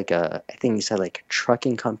and it's like I think he said like a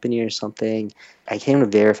trucking company or something. I came to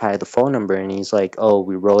verify the phone number and he's like, oh,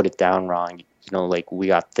 we wrote it down wrong. You know, like we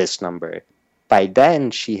got this number. By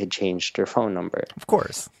then, she had changed her phone number. Of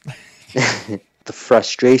course. The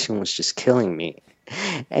frustration was just killing me.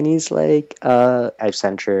 And he's like, I've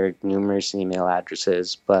sent her numerous email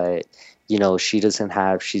addresses, but, you know, she's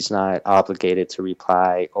not obligated to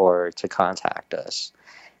reply or to contact us.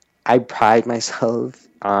 I pride myself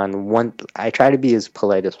on I try to be as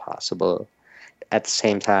polite as possible. At the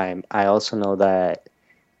same time, I also know that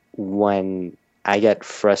when I get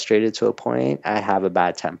frustrated to a point, I have a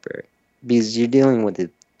bad temper because you're dealing with a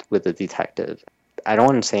detective. I don't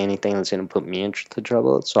want to say anything that's going to put me into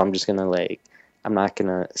trouble, so I'm just going to I'm not going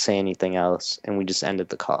to say anything else, and we just ended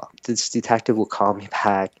the call. This detective will call me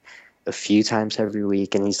back a few times every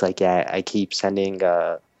week, and he's like, yeah, I keep sending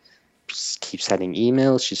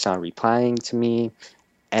emails, she's not replying to me.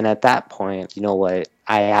 And at that point, you know what,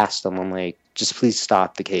 I asked him, I'm like, just please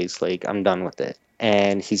stop the case, like, I'm done with it.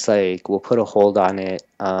 And he's like, we'll put a hold on it.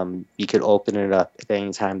 You could open it up at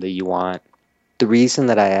any time that you want. The reason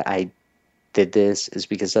that I did this is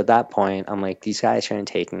because at that point, I'm like, these guys aren't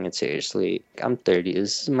taking it seriously. I'm 30.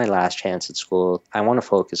 This is my last chance at school. I want to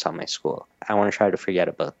focus on my school. I want to try to forget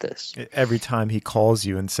about this. Every time he calls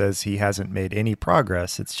you and says he hasn't made any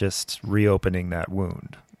progress, it's just reopening that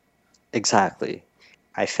wound. Exactly.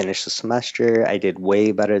 I finished the semester. I did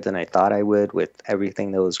way better than I thought I would with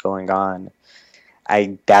everything that was going on.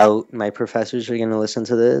 I doubt my professors are going to listen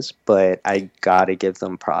to this, but I got to give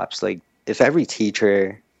them props. Like, if every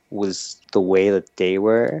teacher was the way that they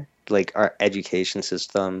were, like, our education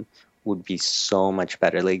system would be so much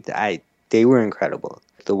better. Like, they were incredible.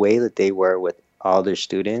 The way that they were with all their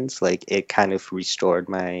students, like, it kind of restored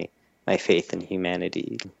my faith in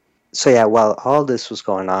humanity. So yeah, while all this was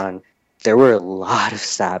going on, there were a lot of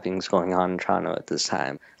stabbings going on in Toronto at this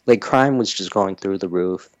time. Like, crime was just going through the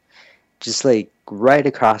roof. Just like right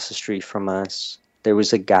across the street from us, there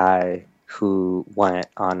was a guy who went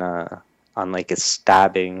on like a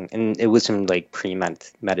stabbing, and it wasn't like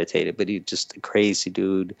premeditated, but he just a crazy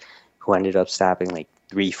dude who ended up stabbing like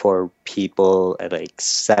 3-4 people at like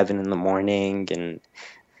 7 in the morning, and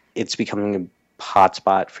it's becoming a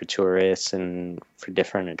hotspot for tourists and for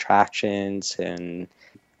different attractions. And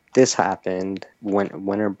this happened when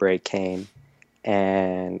winter break came,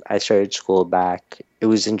 and I started school back. It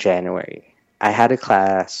was in January. I had a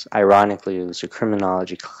class, ironically, it was a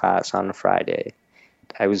criminology class on a Friday.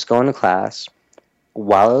 I was going to class.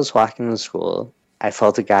 While I was walking to school, I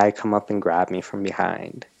felt a guy come up and grab me from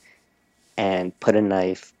behind and put a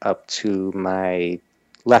knife up to my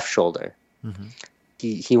left shoulder. Mm-hmm.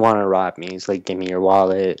 He wanted to rob me. He's like, give me your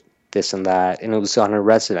wallet, this and that. And it was on a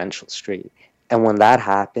residential street. And when that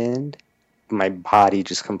happened, my body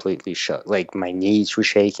just completely shook. Like, my knees were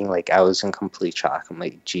shaking. Like, I was in complete shock. I'm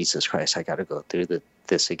like, Jesus Christ, I got to go through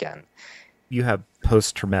this again. You have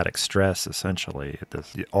post-traumatic stress, essentially.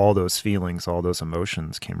 All those feelings, all those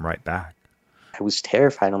emotions came right back. I was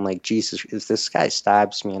terrified. I'm like, Jesus, if this guy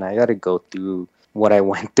stabs me and I got to go through what I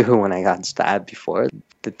went through when I got stabbed before,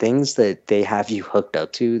 the things that they have you hooked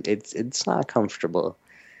up to, it's not comfortable.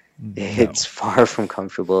 No. It's far from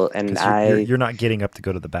comfortable. And you're not getting up to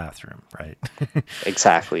go to the bathroom, right?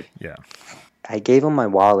 Exactly. Yeah. I gave him my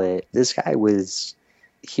wallet. This guy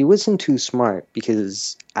he wasn't too smart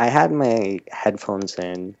because I had my headphones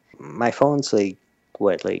in. My phone's like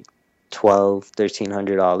 $1,200,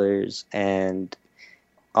 $1,300, and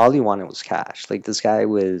all he wanted was cash. Like, this guy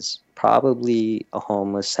was probably a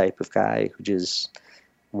homeless type of guy who just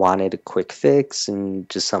wanted a quick fix and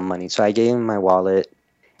just some money. So I gave him my wallet.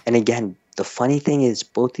 And again, the funny thing is,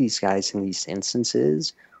 both these guys in these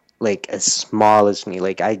instances, like, as small as me,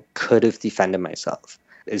 like, I could have defended myself.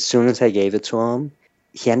 As soon as I gave it to him,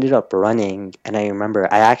 he ended up running, and I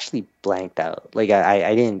remember I actually blanked out. Like,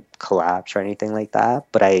 I didn't collapse or anything like that,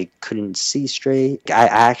 but I couldn't see straight. I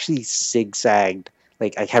actually zigzagged.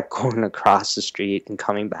 Like, I kept going across the street and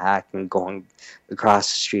coming back and going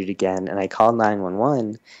across the street again, and I called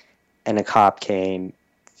 911, and a cop came.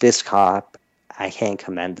 This cop, I can't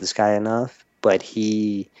commend this guy enough, but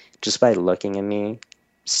he, just by looking at me,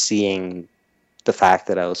 seeing the fact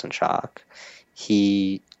that I was in shock,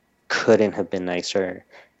 he couldn't have been nicer.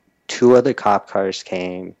 2 other cop cars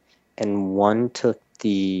came, and one took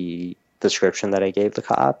the description that I gave the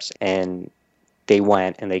cops, and they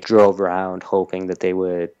went and they drove around hoping that they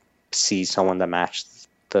would see someone that matched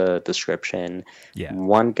the description. Yeah.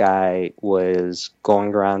 One guy was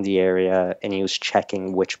going around the area, and he was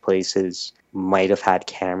checking which places might have had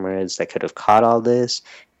cameras that could have caught all this.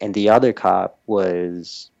 and the other cop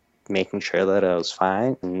was making sure that I was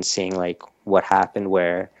fine and seeing like what happened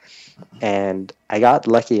where. And I got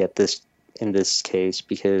lucky in this case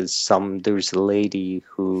because there was a lady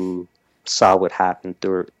who saw what happened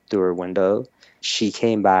through her window. She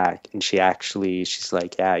came back and she's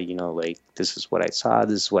like, yeah, like this is what I saw,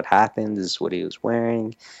 this is what happened, this is what he was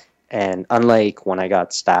wearing. And unlike when I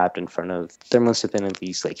got stabbed in front of, there must have been at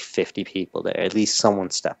least like 50 people there. At least someone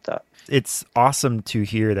stepped up. It's awesome to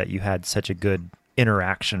hear that you had such a good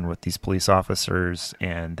interaction with these police officers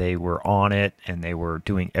and they were on it and they were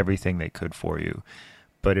doing everything they could for you.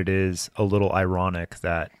 But it is a little ironic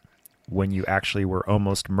that when you actually were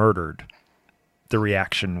almost murdered, the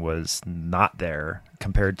reaction was not there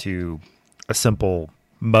compared to a simple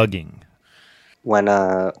mugging. When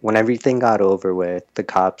everything got over with, the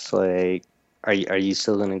cops like, are you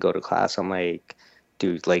still gonna go to class? I'm like,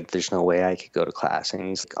 dude, like there's no way I could go to class. And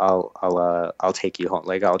he's like, I'll take you home,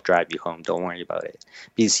 like I'll drive you home, don't worry about it.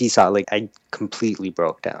 Because he saw like I completely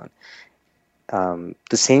broke down.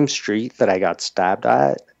 The same street that I got stabbed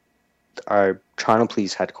at, our Toronto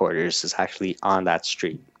Police headquarters is actually on that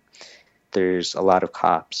street. There's a lot of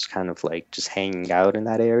cops kind of like just hanging out in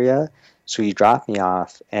that area. So he dropped me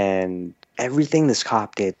off, and everything this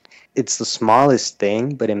cop did, it's the smallest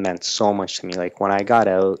thing, but it meant so much to me. Like when I got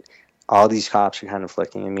out, all these cops are kind of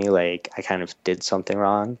looking at me like I kind of did something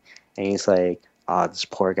wrong. And he's like, oh, this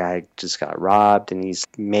poor guy just got robbed. And he's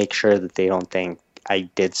make sure that they don't think I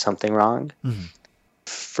did something wrong. Mm-hmm.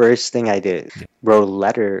 First thing I did, wrote a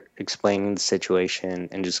letter explaining the situation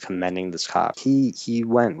and just commending this cop. He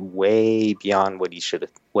went way beyond what he should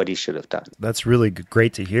have done. That's really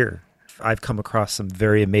great to hear. I've come across some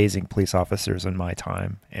very amazing police officers in my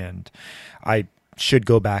time, and I should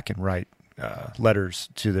go back and write letters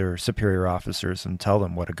to their superior officers and tell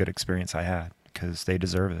them what a good experience I had, because they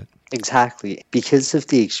deserve it. Exactly. Because of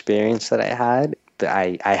the experience that I had,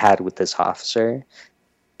 I had with this officer,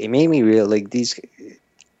 it made me real like these.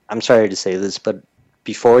 I'm sorry to say this, but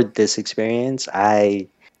before this experience,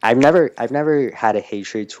 I've never had a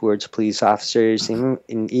hatred towards police officers,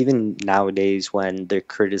 even nowadays when they're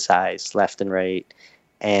criticized left and right,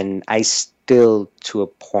 and I still, to a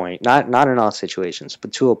point, not in all situations,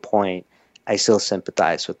 but to a point, I still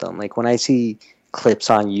sympathize with them. Like when I see clips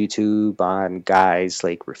on YouTube on guys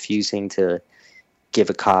like refusing to give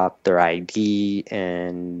a cop their ID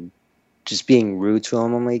and just being rude to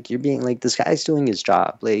him, I'm like, you're being like, this guy's doing his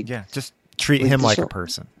job. Like, yeah, just treat him like a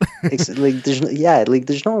person. There's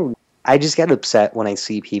no. I just get upset when I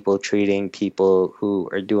see people treating people who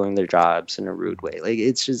are doing their jobs in a rude way. Like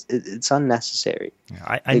it's unnecessary.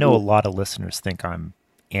 Yeah, I know a lot of listeners think I'm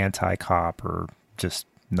anti-cop or just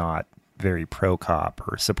not very pro-cop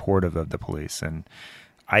or supportive of the police, and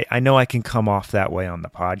I know I can come off that way on the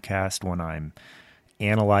podcast when I'm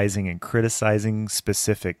analyzing and criticizing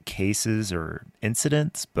specific cases or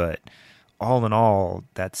incidents, but all in all,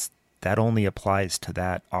 that only applies to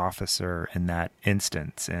that officer in that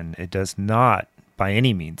instance, and it does not by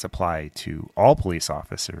any means apply to all police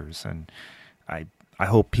officers, and I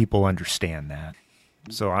hope people understand that.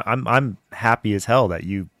 So I'm happy as hell that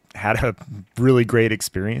you had a really great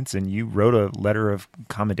experience and you wrote a letter of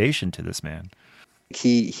commendation to this man.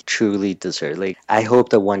 He truly deserved. Like I hope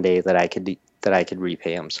that one day that I could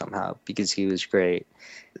repay him somehow, because he was great.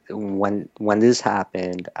 When this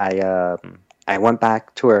happened, I went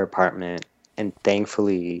back to her apartment, and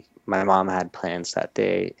thankfully my mom had plans that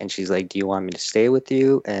day, and she's like, do you want me to stay with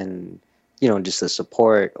you and just the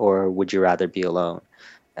support, or would you rather be alone?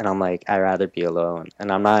 And I'm like, I'd rather be alone. And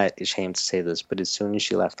I'm not ashamed to say this, but as soon as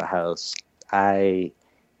she left the house, I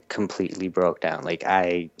completely broke down. Like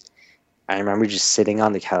I remember just sitting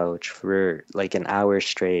on the couch for like an hour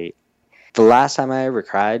straight. The last time I ever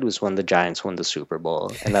cried was when the Giants won the Super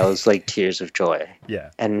Bowl, and that was like tears of joy.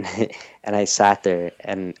 Yeah. And I sat there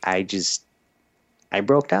and I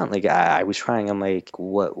broke down. Like I was crying. I'm like,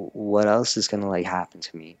 what else is gonna like happen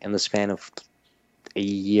to me? In the span of a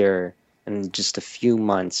year and just a few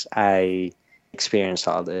months, I experienced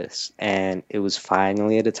all this, and it was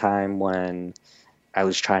finally at a time when I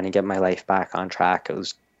was trying to get my life back on track. I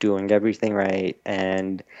was doing everything right,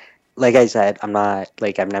 and like I said, I'm not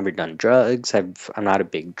like, I've never done drugs. I'm not a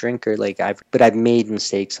big drinker. But I've made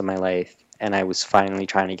mistakes in my life, and I was finally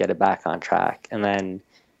trying to get it back on track. And then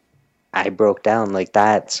I broke down. Like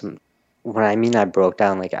that's when I mean I broke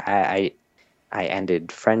down. Like I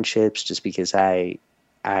ended friendships just because I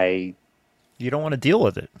you don't want to deal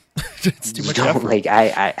with it. It's too much effort. Like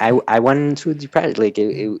I went into a depression. Like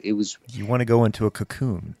it was. You want to go into a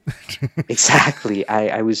cocoon. Exactly.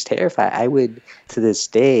 I was terrified. I would, to this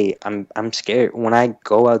day, I'm scared when I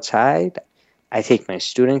go outside. I take my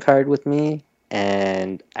student card with me,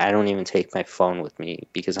 and I don't even take my phone with me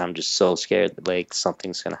because I'm just so scared that like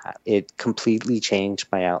something's gonna happen. It completely changed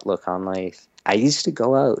my outlook on life. I used to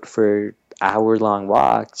go out for hour-long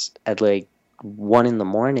walks at like 1 in the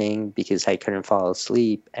morning because I couldn't fall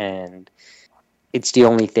asleep, and it's the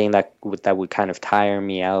only thing that would kind of tire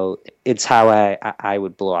me out. It's how I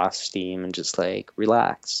would blow off steam and just like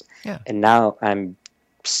relax. Yeah. And now I'm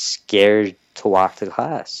scared to walk to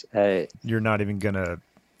class. You're not even going to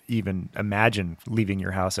even imagine leaving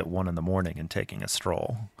your house at 1 a.m. and taking a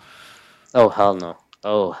stroll. Oh, hell no.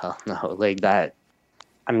 Oh, hell no. Like that.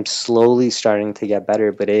 I'm slowly starting to get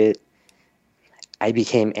better, but I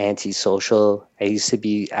became antisocial. I used to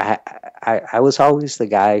be, I was always the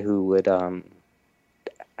guy who would,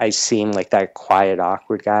 I seemed like that quiet,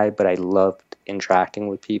 awkward guy, but I loved interacting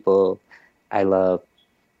with people. I loved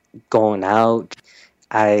going out.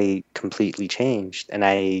 I completely changed. And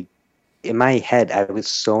in my head, I was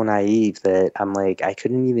so naive that I'm like, I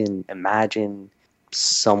couldn't even imagine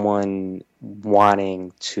someone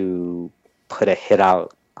wanting to put a hit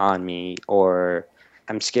out on me, or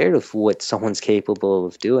I'm scared of what someone's capable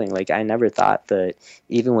of doing. Like, I never thought that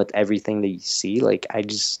even with everything that you see, like,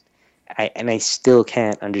 I still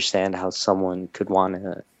can't understand how someone could want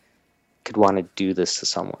to do this to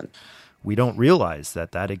someone. We don't realize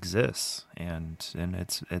that exists, and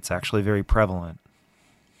it's actually very prevalent.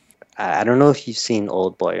 I don't know if you've seen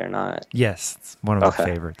Old Boy or not. Yes, it's one of my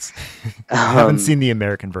favorites. I haven't seen the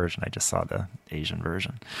American version. I just saw the Asian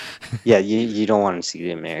version. Yeah, you don't want to see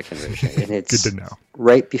the American version. And it's good to know.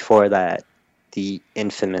 Right before that, the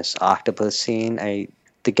infamous octopus scene,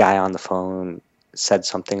 the guy on the phone said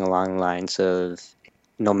something along the lines of,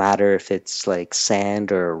 no matter if it's like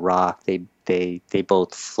sand or rock, they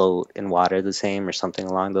both float in water the same, or something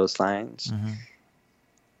along those lines. Mm-hmm.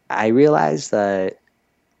 I realized that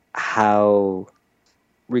how,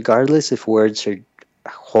 regardless if words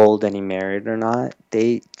hold any merit or not,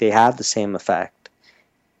 they have the same effect.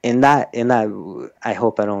 In that, I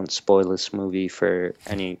hope I don't spoil this movie for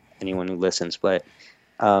anyone who listens, but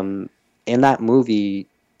in that movie,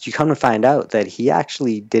 you come to find out that he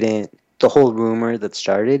actually didn't. The whole rumor that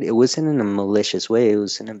started, it wasn't in a malicious way. It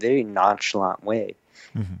was in a very nonchalant way.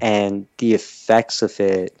 Mm-hmm. And the effects of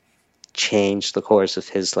it changed the course of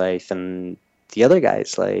his life and the other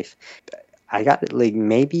guy's life. I got it, like,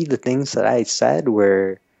 maybe the things that I said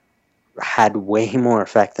had way more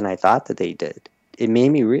effect than I thought that they did. It made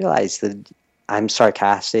me realize that I'm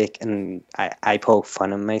sarcastic and I poke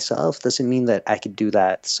fun of myself doesn't mean that I could do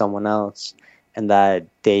that to someone else, and that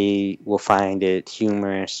they will find it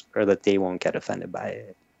humorous or that they won't get offended by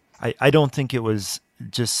it. I don't think it was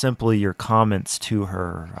just simply your comments to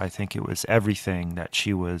her. I think it was everything that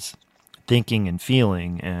she was thinking and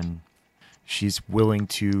feeling, and she's willing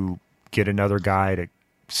to get another guy to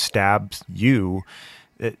stab you.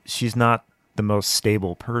 She's not the most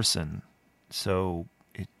stable person. So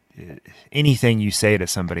anything you say to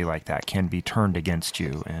somebody like that can be turned against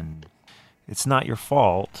you, and it's not your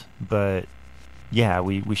fault, but yeah,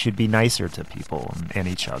 we should be nicer to people and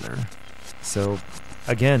each other. So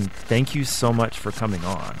again, thank you so much for coming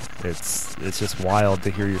on. It's just wild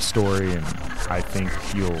to hear your story, and I think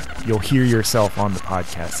you'll hear yourself on the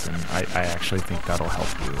podcast, and I actually think that'll help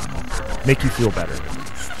you and make you feel better.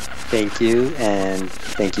 Thank you, and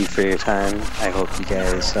thank you for your time. I hope you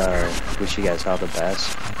guys wish you guys all the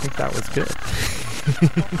best. I think that was good.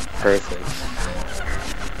 Perfect.